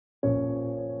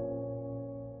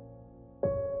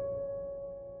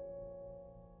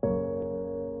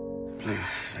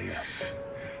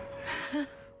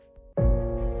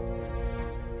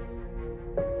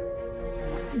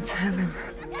It's heaven.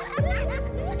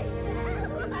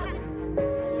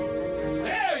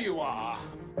 There you are!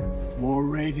 More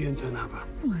radiant than ever.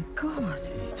 Oh my God.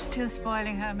 Still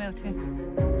spoiling her,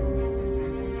 Milton.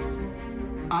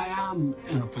 I am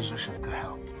in a position to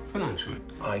help financially.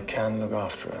 I can look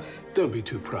after us. Don't be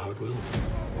too proud, Will.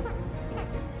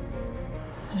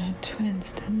 I had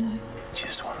twins, didn't I?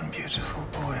 Just one beautiful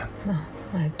boy. No,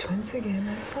 I had twins again,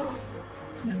 I saw.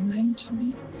 They're lying to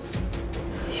me.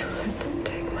 You didn't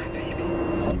take my baby.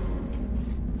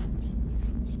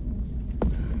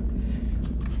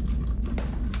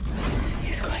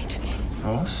 He's going to me.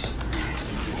 Ross?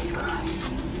 He's crying.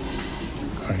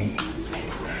 Honey.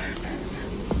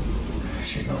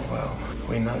 She's not well.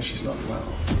 We know she's not well.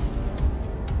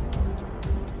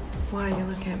 Why are you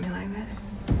looking at me like this?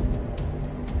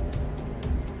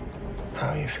 How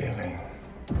are you feeling?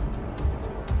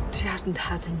 She hasn't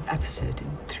had an episode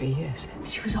in 3 years.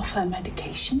 She was off her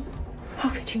medication. How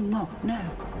could you not know?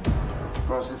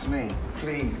 Ross, it's me.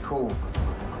 Please, call.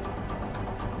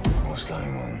 What's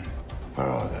going on? Where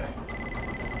are they?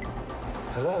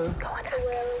 Hello? Go on,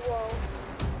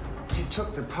 She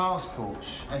took the passport,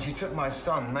 and she took my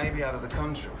son, maybe out of the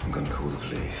country. I'm gonna call the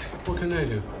police. What can they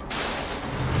do?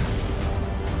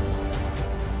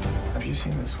 Have you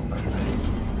seen this woman?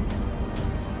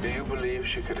 Do you believe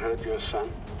she could hurt your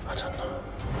son? I don't know.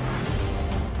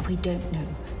 We don't know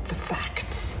the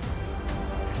facts.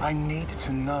 I need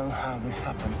to know how this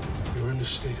happened. You're in a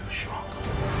state of shock.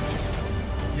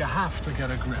 You have to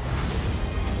get a grip.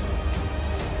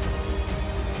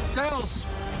 Girls!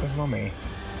 Where's Mummy?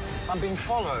 I'm being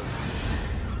followed.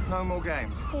 No more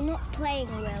games. You're not playing,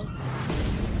 Will.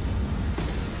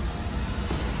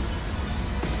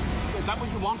 Is that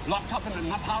what you want? Locked up in a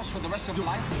nut house for the rest of your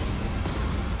life?